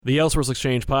The Elseworlds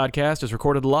Exchange podcast is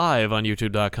recorded live on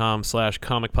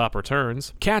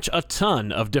youtube.com/comicpopreturns. Catch a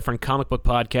ton of different comic book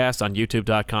podcasts on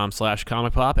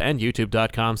youtube.com/comicpop and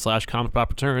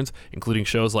youtube.com/comicpopreturns, including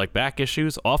shows like Back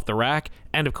Issues, Off the Rack,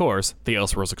 and of course, The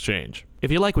Elseworlds Exchange.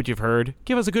 If you like what you've heard,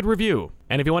 give us a good review.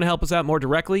 And if you want to help us out more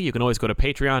directly, you can always go to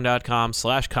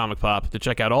patreon.com/comicpop to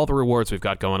check out all the rewards we've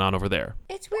got going on over there.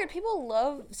 It's weird.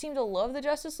 People seem to love the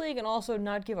Justice League and also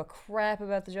not give a crap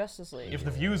about the Justice League. If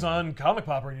the views on Comic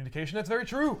Pop are an indication, that's very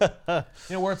true.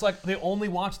 Where it's like they only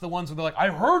watch the ones where they're like, I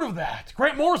heard of that.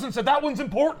 Grant Morrison said that one's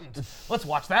important. Let's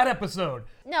watch that episode.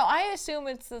 No, I assume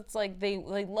it's like they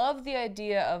love the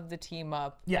idea of the team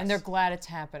up, Yes. and they're glad it's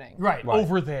happening. Right.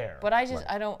 Over there. But I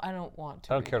don't want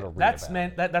to. I don't care to read That's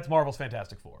about it. that's Marvel's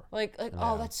Fantastic Four.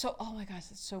 Oh, that's so. Oh my gosh,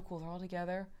 that's so cool. They're all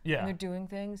together. Yeah. And they're doing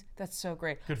things. That's so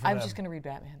great. Good for I'm them. just gonna read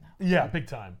Batman though. Yeah, big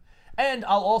time. And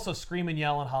I'll also scream and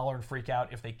yell and holler and freak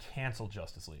out if they cancel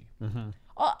Justice League.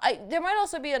 There might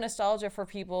also be a nostalgia for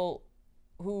people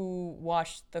who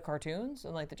watched the cartoons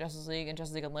and like the Justice League and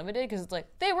Justice League Unlimited because it's like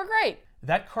they were great.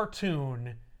 That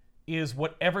cartoon is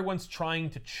what everyone's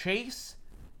trying to chase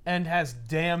and has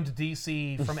damned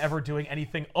DC from ever doing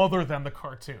anything other than the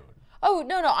cartoon. Oh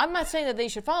no, I'm not saying that they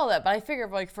should follow that, but I figure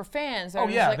like for fans, they're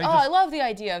yeah, just like, I love the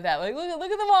idea of that. Like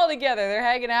look at them all together. They're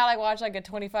hanging out. I watch like a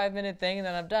 25-minute thing and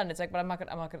then I'm done. It's like, but I'm not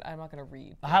gonna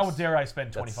read. How dare I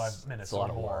spend 25 minutes a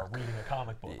lot or of more work. reading a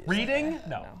comic book? Reading?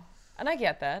 No. And I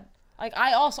get that. Like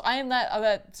I am of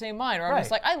that same mind where I'm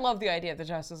just Right. like, I love the idea of the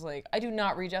Justice League. I do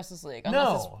not read Justice League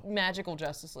unless No. it's magical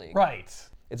Justice League. Right.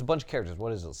 It's a bunch of characters.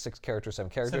 What is it? 6 characters, 7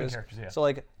 characters? characters, yeah. So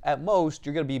like at most,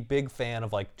 you're gonna be a big fan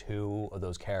of like 2 of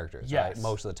those characters, right? Yes.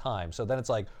 Most of the time. So then it's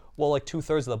like, well, like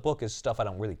 2/3 of the book is stuff I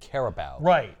don't really care about.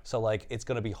 Right. So like it's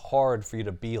gonna be hard for you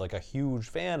to be like a huge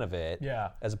fan of it. Yeah.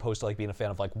 As opposed to like being a fan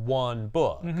of like one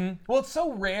book. Well, it's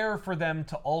so rare for them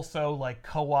to also like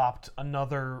co-opt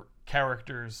another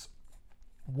character's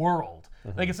world.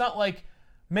 Like it's not like,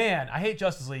 man, I hate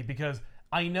Justice League because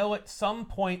I know at some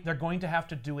point they're going to have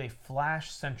to do a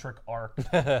Flash-centric arc,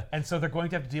 and so they're going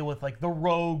to have to deal with like the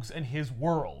Rogues and his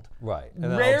world. Right. And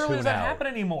then I'll Rarely does tune that out. happen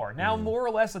anymore. Now, more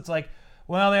or less, it's like,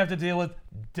 well, they have to deal with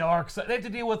Darkseid. They have to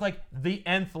deal with like the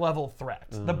nth level threat,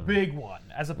 the big one,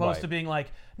 as opposed Right. to being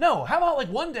like, no, how about like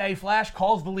one day Flash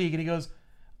calls the League and he goes,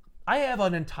 I have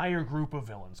an entire group of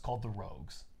villains called the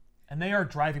Rogues, and they are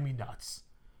driving me nuts.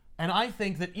 And I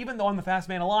think that even though I'm the fastest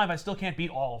man alive, I still can't beat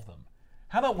all of them.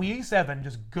 How about we 7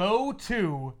 just go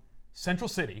to Central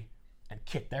City and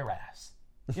kick their ass?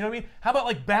 You know what I mean? How about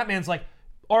like Batman's like,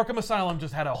 Arkham Asylum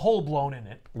just had a hole blown in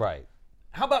it. Right.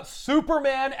 How about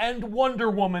Superman and Wonder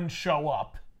Woman show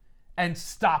up and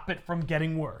stop it from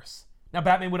getting worse? Now,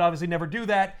 Batman would obviously never do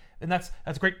that, and that's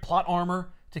great plot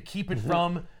armor to keep it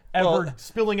from ever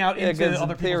spilling out into Because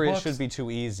other in theory, people's it books. should be too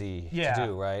easy Yeah. to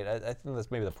do, right? I think that's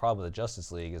maybe the problem with the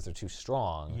Justice League is they're too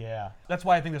strong. Yeah, that's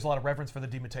why I think there's a lot of reference for the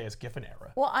DeMatteis Giffen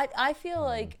era. Well, I feel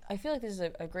like this is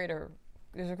a greater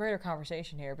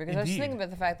conversation here because I was Indeed. thinking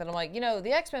about the fact that I'm like,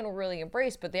 the X-Men were really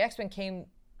embraced, but the X-Men came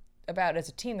about as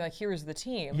a team. Like, here's the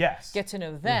team. Yes. Get to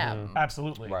know them.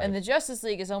 Absolutely. Right. And the Justice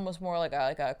League is almost more like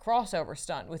a crossover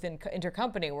stunt within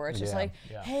Intercompany, where it's just Yeah. like,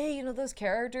 Yeah. hey, those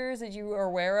characters that you are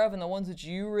aware of and the ones that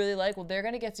you really like, well, they're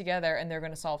going to get together and they're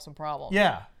going to solve some problems.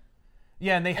 Yeah.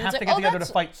 Yeah, and they have it's to like, get oh, together to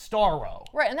that's- fight Starro.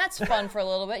 Right, and that's fun for a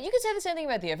little bit. You could say the same thing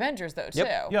about the Avengers, though, too.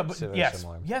 Yeah, but So very yes,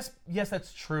 similar. yes,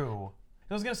 that's true.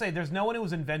 I was gonna say, there's no one who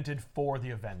was invented for the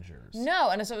Avengers.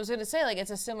 No, and so I was going to say, like,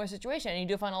 it's a similar situation, and you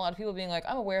do find a lot of people being like,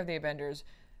 I'm aware of the Avengers.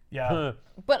 Yeah.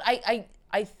 But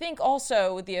I think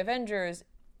also with the Avengers,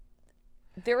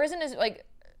 there isn't as, like,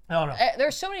 I don't know.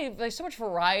 there's so much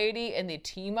variety in the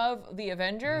team of the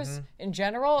Avengers in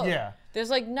general. Yeah. There's,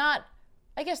 like, not,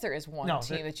 I guess there is one No,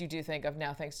 team there- that you do think of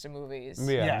now thanks to movies.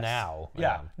 Yeah, Yes. now.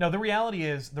 Yeah. No, the reality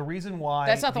is the reason why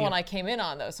That's not the one I came in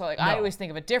on, though. So, like, I No. always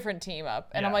think of a different team up.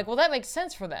 And I'm Yeah. like, well, that makes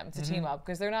sense for them to team up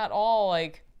because they're not all,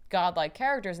 like, godlike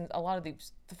characters. And a lot of the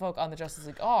folk on the Justice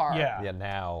League are. Yeah. Yeah,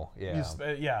 now. Yeah.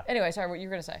 Yeah. Anyway, sorry, what you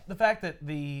were going to say. The fact that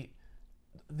the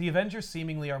Avengers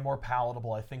seemingly are more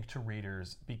palatable, I think, to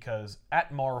readers because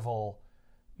at Marvel,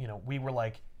 we were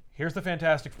like, here's the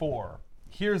Fantastic Four,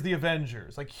 here's the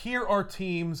Avengers, like here are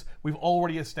teams we've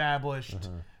already established.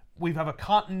 We have a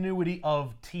continuity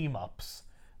of team ups.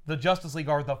 The Justice League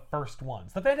are the first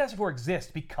ones. The Fantastic Four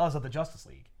exist because of the Justice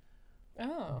League.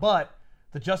 Oh. But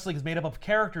the Justice League is made up of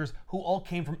characters who all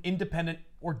came from independent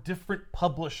or different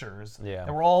publishers Yeah.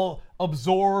 that were all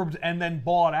absorbed and then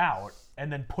bought out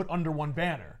and then put under one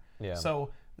banner. Yeah.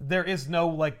 So there is no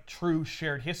like true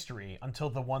shared history until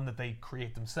the one that they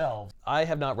create themselves. I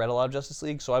have not read a lot of Justice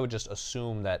League, so I would just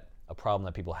assume that a problem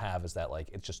that people have is that like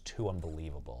it's just too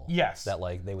unbelievable. Yes. That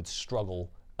like they would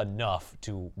struggle enough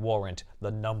to warrant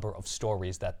the number of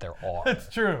stories that there are. It's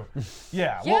true.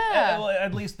 Yeah. Yeah. Well,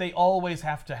 at least they always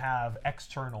have to have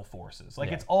external forces. Like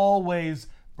Yeah. it's always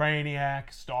Brainiac,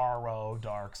 Starro,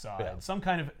 Darkseid, Yeah. some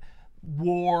kind of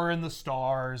war in the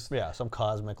stars. Yeah, some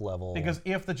cosmic level. Because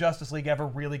if the Justice League ever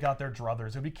really got their druthers,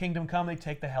 it would be Kingdom Come. They'd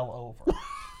take the hell over.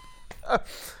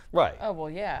 right. Oh well,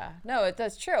 yeah. No,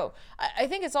 that's true. I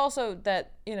think it's also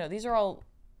that these are all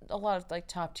a lot of like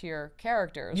top tier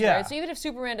characters. Yeah. Right? So even if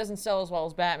Superman doesn't sell as well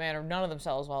as Batman, or none of them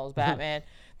sell as well as Batman,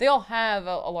 they all have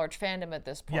a large fandom at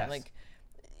this point. Yes. Like,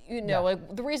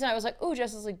 like the reason I was like, "Oh,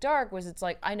 Justice League Dark," was it's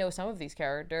like I know some of these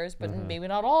characters, but maybe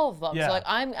not all of them. Yeah. So like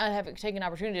I have taken an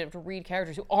opportunity to read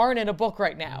characters who aren't in a book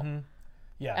right now.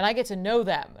 Yeah. And I get to know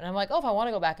them. And I'm like, oh, if I want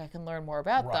to go back, I can learn more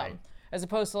about Right. them. As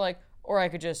opposed to like, or I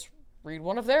could just read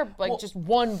one of their, just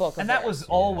one book of And that theirs. was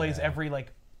always every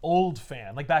like old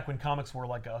fan, like back when comics were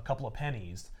like a couple of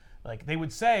pennies. Like they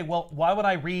would say, well, why would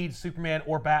I read Superman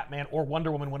or Batman or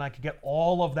Wonder Woman when I could get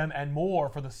all of them and more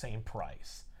for the same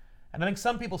price? And I think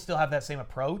some people still have that same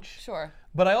approach. Sure.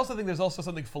 But I also think there's also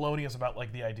something felonious about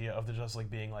like the idea of the Justice League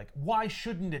being like, why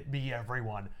shouldn't it be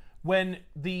everyone? When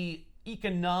the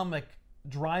economic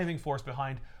driving force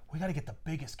behind, we got to get the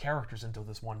biggest characters into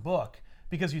this one book,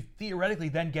 because you theoretically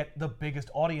then get the biggest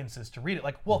audiences to read it.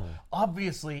 Like, well,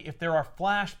 obviously, if there are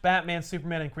Flash, Batman,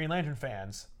 Superman, and Green Lantern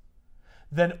fans,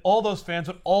 then all those fans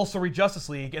would also read Justice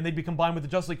League, and they'd be combined with the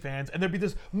Justice League fans, and there'd be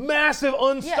this massive,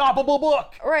 unstoppable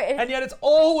book. Right. And yet it's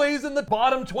always in the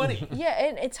bottom 20. Yeah,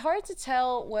 and it's hard to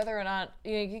tell whether or not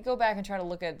you can go back and try to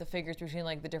look at the figures between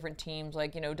like the different teams.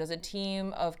 Like, does a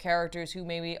team of characters who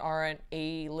maybe aren't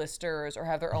A-listers or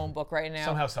have their own book right now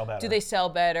Somehow sell better. Do they sell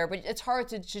better? But it's hard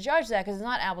to judge that because it's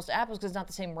not apples to apples, because it's not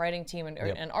the same writing team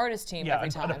and artist team Yeah, every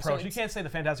an time. approach. So You can't say the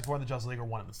Fantastic Four and the Justice League are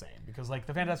one and the same, because like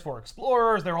the Fantastic Four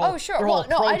Explorers, their whole Oh, sure. their Well, whole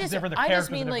no, approach I is just, different. Their I characters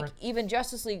just mean are like different. even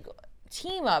Justice League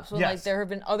team-ups when Yes. like there have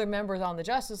been other members on the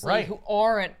Justice League Right. who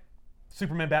aren't.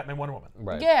 Superman, Batman, Wonder Woman.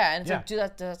 Right. Yeah, and so Yeah. do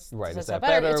that. Does Right, that is sell that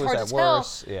better? better? It's Was hard that to tell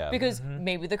worse? Yeah. because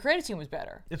maybe the creative team was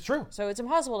better. It's true. So it's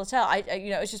impossible to tell.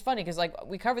 It's just funny because like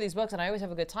we cover these books and I always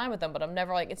have a good time with them, but I'm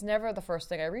never like it's never the first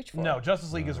thing I reach for. No,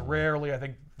 Justice League is rarely, I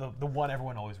think, the one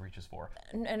everyone always reaches for.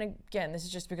 And again, this is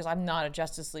just because I'm not a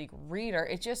Justice League reader.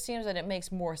 It just seems that it makes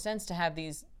more sense to have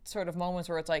these sort of moments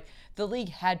where it's like the League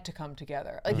had to come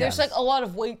together. Like there's like a lot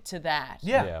of weight to that.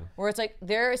 Yeah. Yeah. Where it's like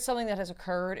there is something that has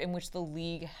occurred in which the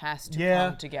League has to Yeah.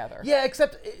 come together. Yeah,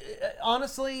 except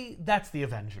honestly, that's the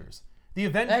Avengers. The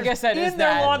Avengers, guess that is in their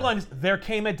that. log lines, there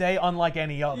came a day unlike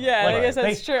any other. Yeah, I guess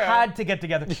that's they true. had to get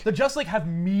together. The Justice League have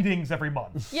meetings every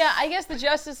month. Yeah, I guess the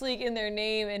Justice League in their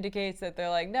name indicates that they're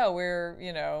like, no, we're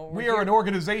We are an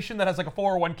organization that has like a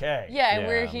 401k. Yeah, and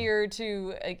we're Yeah. here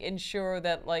to like ensure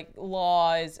that like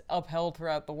law is upheld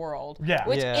throughout the world. Yeah.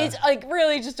 Which Yeah. is like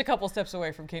really just a couple steps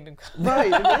away from Kingdom Come. Right,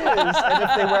 it is. And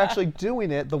if they were actually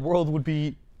doing it, the world would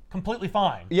be Completely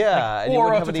fine. yeah, and you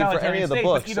or wouldn't a have a need for totalitarian any of the state,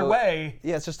 books. but either so- way,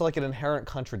 yeah, it's just like an inherent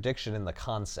contradiction in the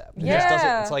concept. It Yeah. just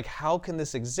doesn't. It's like, how can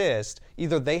this exist?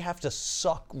 Either they have to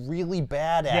suck really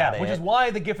bad at yeah, it. which is why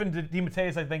the Giffen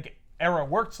DeMatteis, I think, era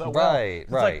worked so well. Right, It's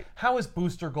right. Like, how is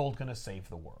Booster Gold going to save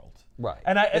the world? Right.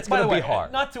 And It's by the gonna be way,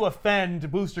 hard. not to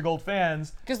offend Booster Gold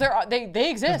fans, Because they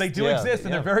exist. they do Yeah, exist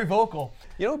and yeah. they're very vocal.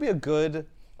 You know, it would be a good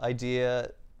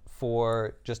idea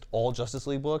for just all Justice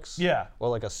League books. Yeah. Or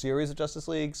like a series of Justice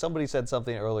League. Somebody said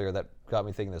something earlier that got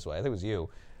me thinking this way. I think it was you.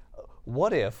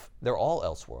 What if they're all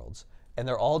Elseworlds and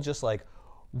they're all just like,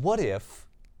 what if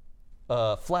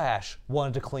Flash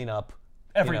wanted to clean up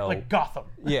Every you know, like Gotham.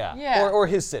 yeah. Yeah. Or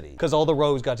his city. Because all the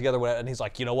rogues got together and he's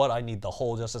like, you know what? I need the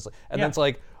whole Justice League. And Yeah. then it's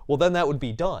like, well, then that would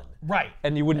be done. Right.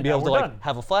 And you wouldn't And be now able to we're like done.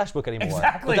 have a Flash book anymore.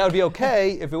 Exactly. But that would be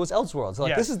okay if it was Elseworlds. Like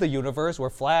Yes. this is the universe where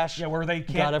Flash Yeah, where they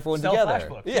can't got everyone sell together. Flash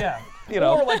books. Yeah. Yeah. You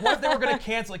know. Or like, what if they were going to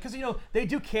cancel it? Because they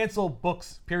do cancel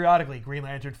books periodically: Green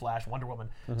Lantern, Flash, Wonder Woman.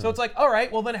 Mm-hmm. So it's like, all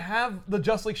right, well then have the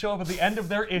Justice League show up at the end of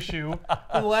their issue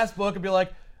in the last book and be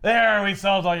like, there, we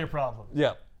solved all your problems.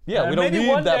 Yeah. Yeah, And we don't maybe need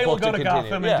one that day we'll book go to to continue.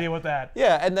 Gotham yeah. and deal with that.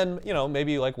 Yeah, and then,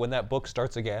 maybe like when that book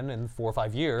starts again in 4 or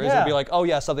 5 years, Yeah. it'll be like, oh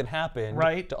yeah, something happened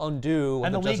Right. to undo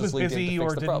And the the League Justice was League didn't busy fix or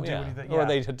the didn't problem. do yeah. anything, Or yeah.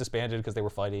 they had disbanded because they were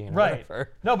fighting and Right.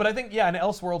 whatever. No, but I think, yeah, an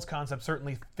Elseworlds concept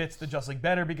certainly fits the Justice League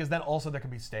better, because then also there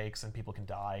can be stakes and people can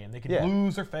die and they can Yeah.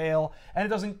 lose or fail, and it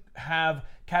doesn't have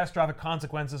catastrophic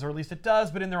consequences, or at least it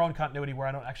does, but in their own continuity where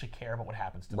I don't actually care about what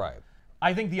happens to them. Right.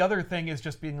 I think the other thing is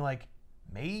just being like,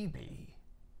 maybe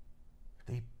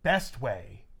the best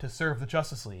way to serve the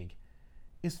Justice League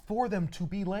is for them to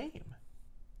be lame.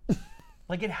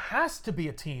 Like, it has to be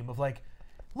a team of like,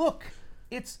 look,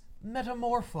 it's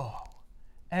Metamorpho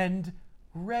and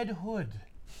Red Hood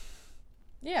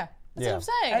Yeah, that's Yeah. what I'm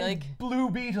saying. and Like, Blue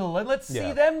Beetle, and let's see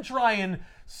Yeah. them try and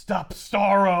stop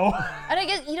Starro. and I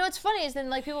guess what's funny is then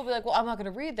like people will be like, well, I'm not going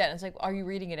to read that. And it's like, are you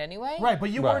reading it anyway? Right, but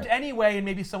you Right. weren't anyway, and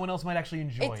maybe someone else might actually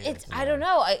enjoy It's it. I don't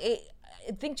know. I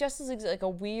think Justice League is like a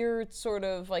weird sort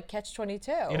of like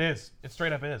catch-22. It is. It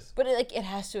straight up is. But it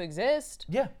has to exist.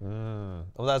 Yeah. Well,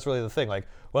 that's really the thing. Like,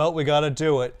 well, we got to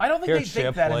do it. I don't think Here, they think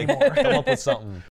Chip, that like, anymore. come up with something.